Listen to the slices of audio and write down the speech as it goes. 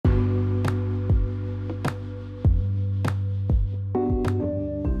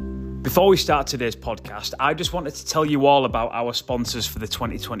Before we start today's podcast, I just wanted to tell you all about our sponsors for the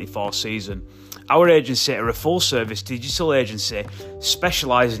 2024 season. Our agency are a full-service digital agency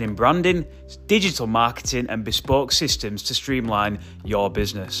specialising in branding, digital marketing and bespoke systems to streamline your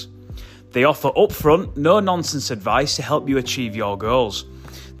business. They offer upfront, no-nonsense advice to help you achieve your goals.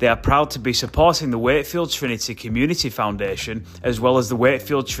 They are proud to be supporting the Wakefield Trinity Community Foundation as well as the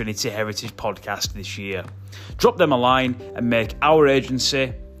Wakefield Trinity Heritage Podcast this year. Drop them a line and make our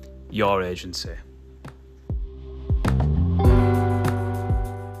agency your agency.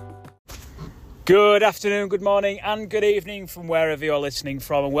 Good afternoon, good morning and good evening from wherever you're listening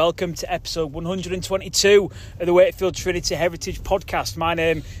from, and welcome to episode 122 of the Wakefield Trinity Heritage Podcast. My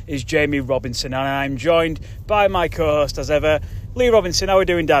name is Jamie Robinson and I'm joined by my co-host as ever, Lee Robinson. How are we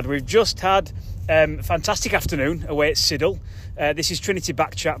doing, Dad? We've just had a fantastic afternoon away at Siddal. This is Trinity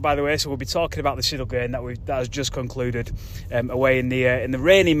BackChat, by the way, so we'll be talking about the Siddal game that has just concluded away in the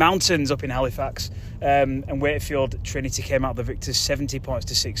rainy mountains up in Halifax. And Wakefield Trinity came out the victors 70 points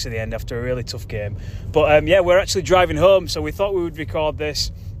to 6 at the end after a really tough game. But we're actually driving home, so we thought we would record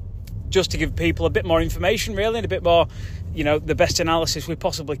this just to give people a bit more information, really, and a bit more, the best analysis we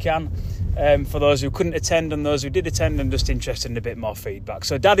possibly can for those who couldn't attend and those who did attend and just interested in a bit more feedback.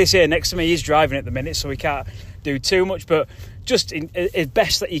 So Dad is here next to me. He's driving at the minute, so we can't do too much, but just as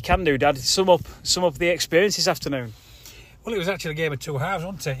best that you can do, Dad, sum up the experience this afternoon. Well, it was actually a game of two halves,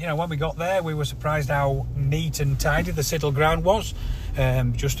 wasn't it? When we got there, we were surprised how neat and tidy the Siddal ground was.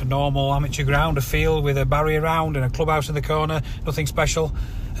 Just a normal amateur ground, a field with a barrier around and a clubhouse in the corner, nothing special.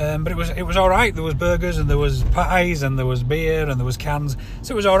 But it was all right. There was burgers and there was pies and there was beer and there was cans,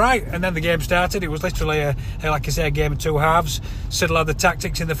 so it was all right. And then the game started. It was literally a game of two halves. Siddal had the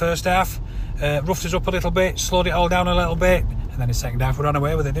tactics in the first half, roughed us up a little bit, slowed it all down a little bit, and then in the second half we ran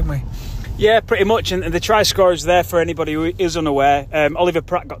away with it, didn't we? Yeah, pretty much, and the try scorers there for anybody who is unaware. Oliver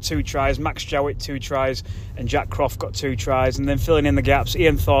Pratt got 2 tries, Max Jowett 2 tries, and Jack Croft got 2 tries, and then filling in the gaps,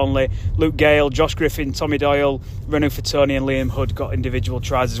 Ian Thornley, Luke Gale, Josh Griffin, Tommy Doyle, Renu Fatoni and Liam Hood got individual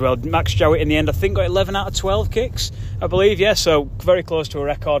tries as well. Max Jowett in the end, I think, got 11 out of 12 kicks, I believe, yeah, so very close to a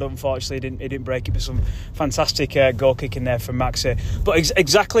record. Unfortunately, he didn't break it, but some fantastic goal kicking there from Max. But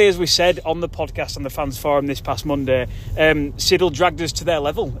exactly as we said on the podcast on the fans forum this past Monday, Siddal dragged us to their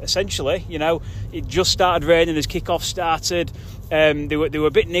level, essentially. It just started raining as kick-off started. They were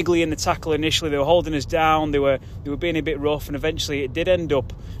a bit niggly in the tackle initially. They were holding us down. They were being a bit rough, and eventually it did end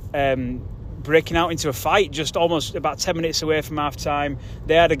up breaking out into a fight just almost about 10 minutes away from half-time.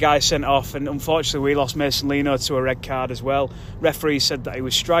 They had a guy sent off, and unfortunately we lost Mason Leno to a red card as well. Referee said that he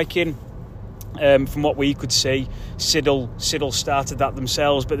was striking. From what we could see, Siddal started that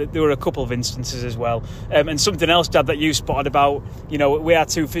themselves, but there were a couple of instances as well. And something else, Dad, that you spotted about, we are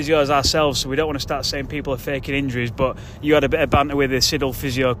 2 physios ourselves, so we don't want to start saying people are faking injuries, but you had a bit of banter with the Siddal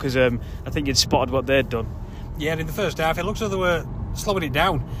physio because I think you'd spotted what they'd done. Yeah, in the first half, it looks like they were slowing it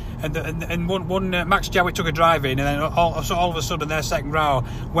down. And one Max Jowett took a drive in, and then all of a sudden their second row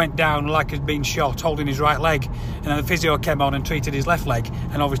went down like he'd been shot, holding his right leg. And then the physio came on and treated his left leg.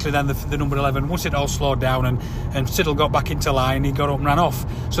 And obviously then the number 11, once it all slowed down and Siddal got back into line, he got up and ran off.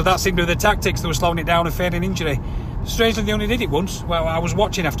 So that seemed to be the tactics. They were slowing it down and feigning injury. Strangely, they only did it once. Well, I was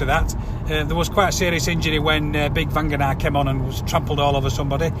watching after that. There was quite a serious injury when Big Vangenaar came on and was trampled all over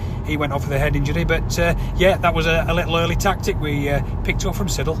somebody. He went off with a head injury. But that was a little early tactic we picked up from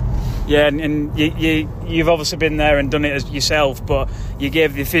Siddal. Yeah, and you've obviously been there and done it as yourself, but you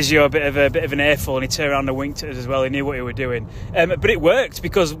gave the physio a bit of an earful, and he turned around and winked at us as well. He knew what he was doing. But it worked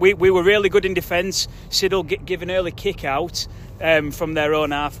because we were really good in defence. Siddal gave an early kick out from their own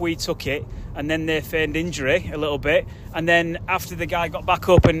half. We took it, and then they feigned injury a little bit, and then after the guy got back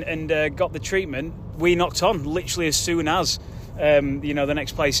up and got the treatment, we knocked on literally as soon as the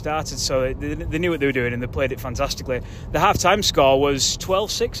next play started. So they knew what they were doing and they played it fantastically. The half-time score was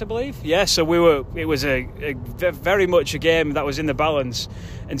 12-6, I believe. Yeah, so it was a very much a game that was in the balance,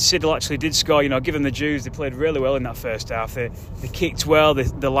 and Siddal actually did score. Give them the dues, they played really well in that first half. They kicked well,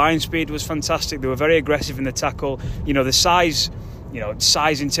 the line speed was fantastic, they were very aggressive in the tackle. The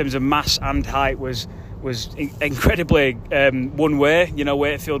size in terms of mass and height was incredibly one way.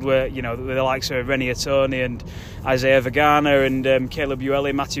 Wakefield were, the likes of Renier Tony and Isaiah Vagana and Caleb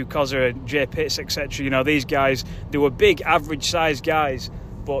Ueli, Matthew Kozza, Jay Pitts, etc. These guys, they were big, average-sized guys,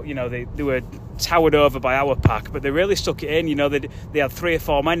 but, they were towered over by our pack, but they really stuck it in. They had 3 or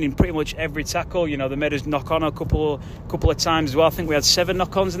 4 men in pretty much every tackle. They made us knock on a couple of times as well. I think we had 7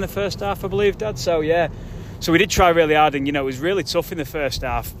 knock-ons in the first half, I believe, Dad. So, yeah. So we did try really hard, and, it was really tough in the first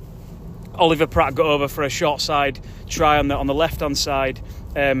half. Oliver Pratt got over for a short side try on the left-hand side,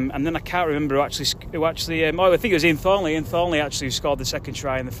 And then I can't remember who actually. I think it was Ian Thornley. Ian Thornley actually scored the second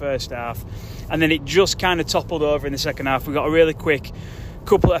try in the first half, and then it just kind of toppled over in the second half. We got a really quick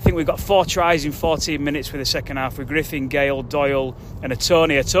couple. I think we got 4 tries in 14 minutes for the second half with Griffin, Gale, Doyle, and a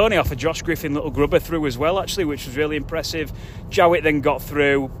Tony off a Josh Griffin little grubber through as well, actually, which was really impressive. Jowett then got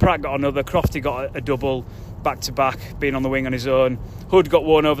through. Pratt got another. Crofty got a double. Back-to-back, being on the wing on his own. Hood got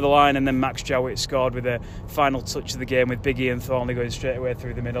one over the line, and then Max Jowett scored with a final touch of the game with Big Ian Thornley going straight away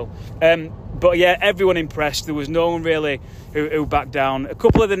through the middle. But yeah, everyone impressed. There was no one really who backed down. A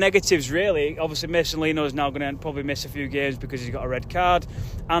couple of the negatives, really. Obviously, Mason Lino is now going to probably miss a few games because he's got a red card.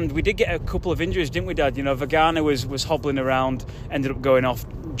 And we did get a couple of injuries, didn't we, Dad? You know, Vagana was hobbling around, ended up going off.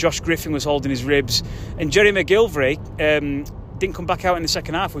 Josh Griffin was holding his ribs. And Jerry McGilvery didn't come back out in the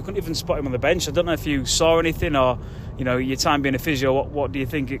second half. We couldn't even spot him on the bench. I don't know if you saw anything, or, you know, your time being a physio, what do you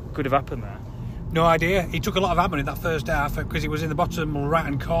think it could have happened there? No idea. He took a lot of admin in that first half because he was in the bottom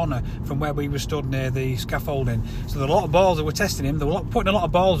right-hand corner from where we were stood near the scaffolding. So there were a lot of balls that were testing him. They were putting a lot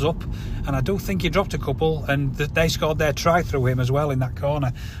of balls up, and I do think he dropped a couple, and they scored their try through him as well in that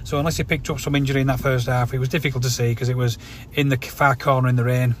corner. So unless he picked up some injury in that first half, it was difficult to see because it was in the far corner in the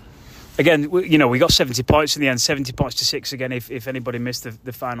rain. Again, you know, we got 70 points in the end, 70 points to 6 again if anybody missed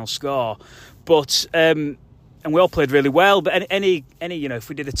the final score. But and we all played really well. But any you know, if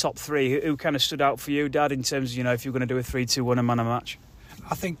we did a top 3, who kind of stood out for you, Dad, in terms of, you know, if you're going to do a 3-2-1 a man a match?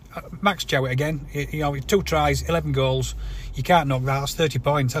 I think Max Jowett again. You know, 2 tries, 11 goals. You can't knock that. That's 30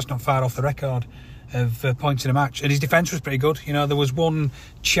 points. That's not far off the record of points in a match. And his defence was pretty good. You know, there was one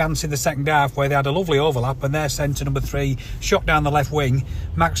chance in the second half where they had a lovely overlap, and their centre number 3 shot down the left wing.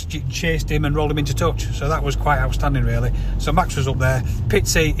 Max chased him and rolled him into touch. So that was quite outstanding, really. So Max was up there.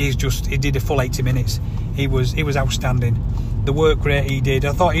 Pitsy he did a full 80 minutes. He was outstanding. The work rate he did.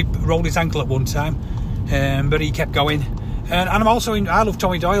 I thought he rolled his ankle at one time, but he kept going. And I love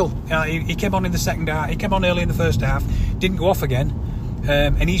Tommy Doyle. He came on in the second half. He came on early in the first half. Didn't go off again.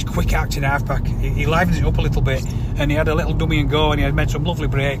 And he's quick acting halfback. He livens it up a little bit, and he had a little dummy and go, and he had made some lovely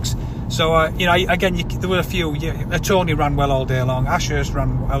breaks. So you know, again, there were a few. Tony ran well all day long. Ashurst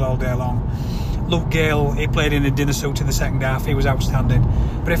ran well all day long. Luke Gale, he played in a dinner suit in the second half. He was outstanding.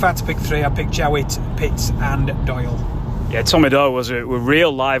 But if I had to pick 3, I'd pick Jowett, Pitts, and Doyle. Yeah, Tommy Doyle was a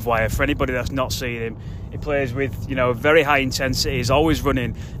real live wire for anybody that's not seen him. He plays with, you know, very high intensity. He's always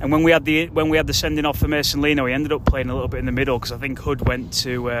running. And when we had the sending off for Mason Lino, he ended up playing a little bit in the middle because I think Hood went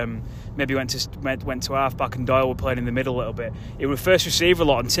to half-back, and Doyle were playing in the middle a little bit. He was first receiver a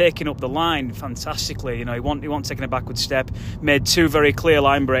lot and taking up the line fantastically. You know, he wasn't taking a backward step. Made 2 very clear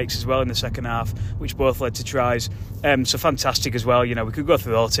line breaks as well in the second half, which both led to tries. So fantastic as well. You know, we could go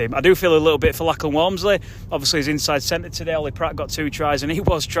through the whole team. I do feel a little bit for Lachlan Walmsley. Obviously, he's inside centre today. Ollie Pratt got 2 tries, and he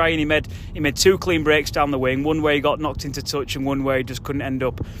was trying. He made 2 clean breaks down the wing. One where he got knocked into touch, and one where he just couldn't end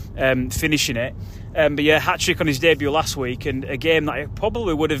up finishing it. But yeah, hat-trick on his debut last week, and a game that he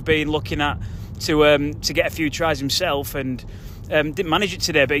probably would have been looking at to get a few tries himself, and didn't manage it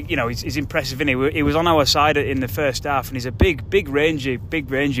today. But you know, he's impressive, isn't he? He was on our side in the first half, and he's a big rangy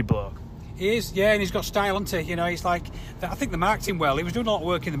bloke. He is, yeah, and he's got style, hasn't he? You know, he's like, I think they marked him well. He was doing a lot of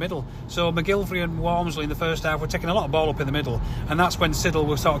work in the middle. So McGilvery and Walmsley in the first half were taking a lot of ball up in the middle, and that's when Siddal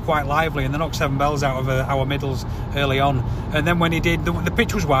was sort of quite lively, and they knocked 7 bells out of our middles early on. And then when he did, the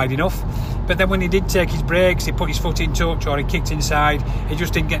pitch was wide enough, but then when he did take his breaks, he put his foot in touch or he kicked inside. He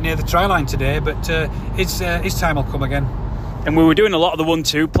just didn't get near the try line today, but his time will come again. And we were doing a lot of the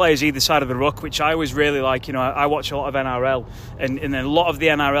 1-2 plays either side of the ruck, which I always really like. You know, I watch a lot of NRL, and a lot of the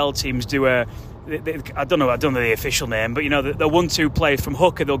NRL teams do I don't know the official name, but you know, the 1-2 play from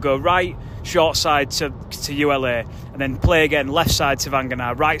hooker, they'll go right short side to ULA, and then play again left side to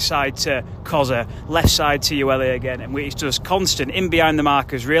Vangana, right side to Koza, left side to ULA again, and it's just constant in behind the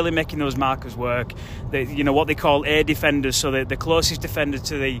markers, really making those markers work. You know what they call A defenders, so the closest defender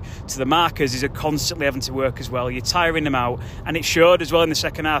to the markers is constantly having to work as well. You're tiring them out, and it showed as well in the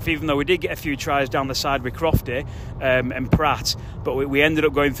second half. Even though we did get a few tries down the side with Crofty and Pratt, but we ended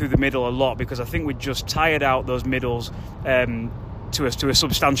up going through the middle a lot because I think we just tired out those middles to a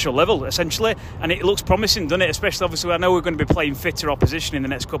substantial level, essentially, and it looks promising, doesn't it? Especially, obviously, I know we're going to be playing fitter opposition in the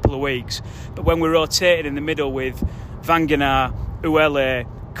next couple of weeks, but when we're rotating in the middle with Vangana, Uele,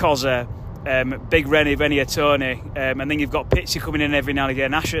 Koza, Big Rennie Tony, and then you've got Pitsy coming in every now and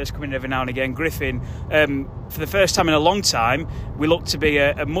again, Ashurst coming in every now and again, Griffin. For the first time in a long time, we look to be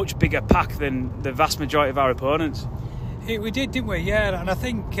a much bigger pack than the vast majority of our opponents. We did, didn't we? Yeah, and I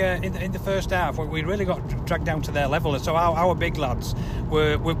think in the first half we really got dragged down to their level. So our big lads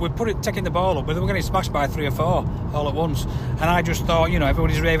were taking the ball up, but they were getting smashed by 3 or 4 all at once. And I just thought,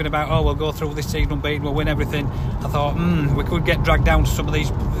 everybody's raving about, we'll go through this season unbeaten, we'll win everything. I thought, we could get dragged down to some of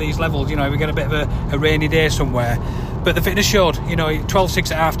these levels. We get a bit of a rainy day somewhere. But the fitness showed.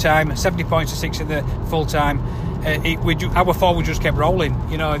 12-6 at half time, 70 points to 6 in the full time. Our forward just kept rolling,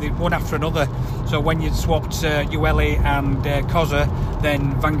 one after another. So when you swapped Ueli and Koza,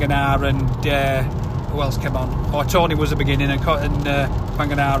 then Vanganar and who else came on? Tony was the beginning, and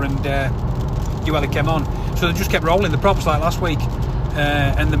Vanganar and Ueli came on. So they just kept rolling the props like last week,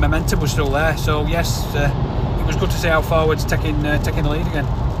 and the momentum was still there. So yes, it was good to see our forwards taking the lead again.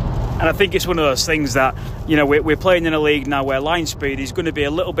 And I think it's one of those things that, we're playing in a league now where line speed is going to be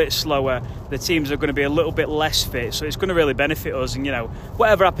a little bit slower. The teams are going to be a little bit less fit. So it's going to really benefit us. And,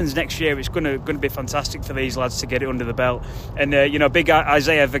 whatever happens next year, it's going to be fantastic for these lads to get it under the belt. And, big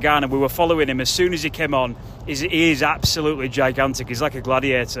Isaiah Vagana, we were following him as soon as he came on. He is absolutely gigantic. He's like a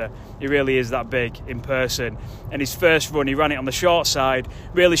gladiator. He really is that big in person. And his first run, he ran it on the short side.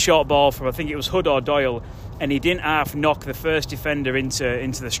 Really short ball from, I think it was Hood or Doyle. And he didn't half knock the first defender into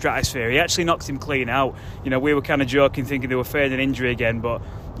the stratosphere. He actually knocked him clean out. We were kind of joking, thinking they were fearing an injury again, but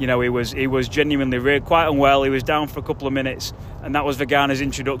he was genuinely quite unwell. He was down for a couple of minutes, and that was Vagana's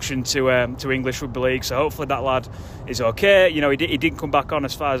introduction to English Rugby League. So hopefully that lad is okay. He didn't come back on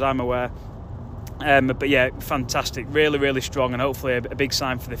as far as I'm aware. But yeah, fantastic, really, really strong, and hopefully a big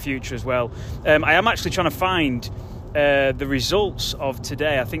sign for the future as well. I am actually trying to find the results of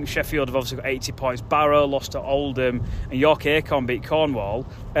today. I think Sheffield have obviously got 80 points. Barrow lost to Oldham, and York Acorn beat Cornwall.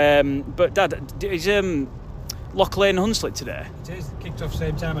 But Dad, is Loch Lane Hunslet today? It is. Kicked off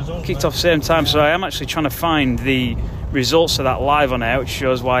same time as us. Kicked off same time, so I am actually trying to find the results of that live on air, which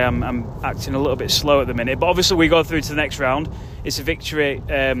shows why I'm acting a little bit slow at the minute. But obviously we go through to the next round. It's a victory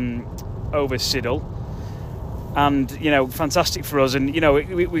over Siddal. And fantastic for us, and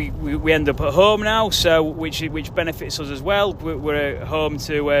we end up at home now, so which benefits us as well. We're at home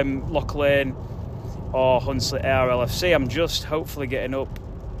to Loch Lane or Hunslet ARLFC. I'm just hopefully getting up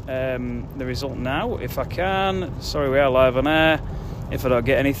the result now, if I can. Sorry, we are live on air. If I don't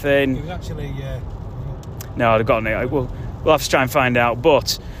get anything, it was actually no, I've got it. We'll have to try and find out,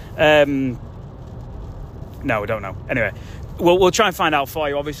 but no, we don't know. Anyway. We'll try and find out for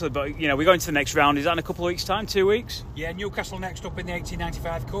you, obviously, but we're going to the next round. Is that in a couple of weeks' time, 2 weeks? Yeah, Newcastle next up in the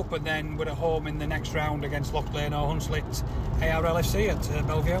 1895 Cup, and then we're at home in the next round against Loch Lane or Hunslet ARLFC at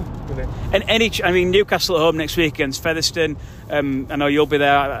Bellevue. Brilliant. And Newcastle at home next week against Featherstone. I know you'll be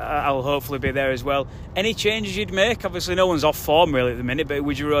there. I'll hopefully be there as well. Any changes you'd make? Obviously, no one's off form really at the minute, but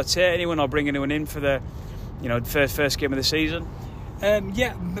would you rotate anyone or bring anyone in for the first game of the season?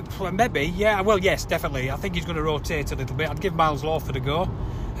 Yeah, maybe. Yeah, well, yes, definitely. I think he's going to rotate a little bit. I'd give Miles Lawford a go.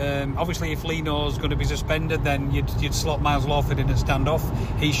 Obviously, if Leno's going to be suspended, then you'd slot Miles Lawford in at standoff.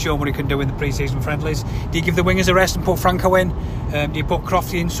 He's shown what he can do in the pre-season friendlies. Do you give the wingers a rest and put Franco in? Do you put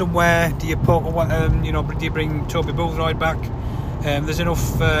Crofty in somewhere? Do you put do you bring Toby Boothroyd back? There's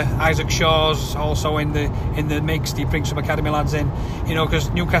enough Isaac Shaw's also in the mix. Do you bring some academy lads in? Because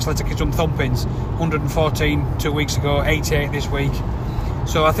Newcastle took some thumpings, 114 2 weeks ago, 88 this week.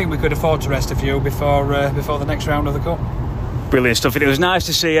 So I think we could afford to rest a few before the next round of the cup. Brilliant stuff. It was nice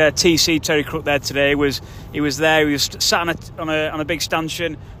to see TC Terry Crook there today. He was there. He was sat on a big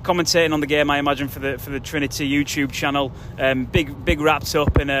stanchion, commentating on the game. I imagine for the Trinity YouTube channel. Big wrapped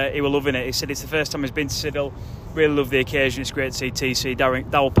up, and he was loving it. He said it's the first time he's been to Siddal. Really love the occasion. It's great to see TC.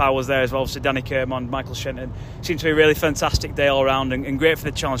 Darryl Powell's there as well. So Danny Kermond, Michael Shenton. Seemed to be a really fantastic day all round, and great for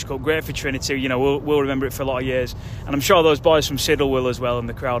the Challenge Cup. Great for Trinity. We'll remember it for a lot of years, and I'm sure those boys from Siddal will as well, and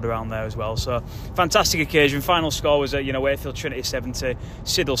the crowd around there as well. So fantastic occasion. Final score was Wakefield Trinity 70,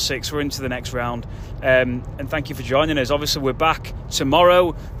 Siddal 6. We're into the next round, and thank you for joining us. Obviously, we're back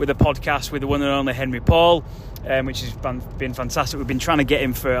tomorrow with a podcast with the one and only Henry Paul, which has been fantastic. We've been trying to get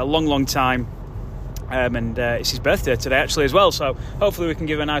him for a long time. And it's his birthday today actually as well, so hopefully we can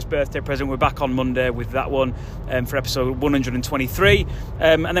give him a nice birthday present. We're back on Monday with that one for episode 123,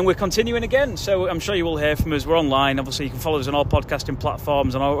 and then we're continuing again, so I'm sure you will hear from us. We're online, obviously you can follow us on all podcasting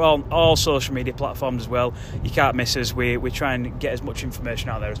platforms and all social media platforms as well. You can't miss us. We try and get as much information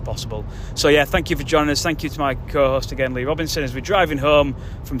out there as possible. So yeah, thank you for joining us. Thank you to my co-host again, Lee Robinson, as we're driving home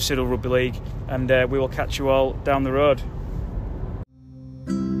from Siddal Rugby League, and we will catch you all down the road.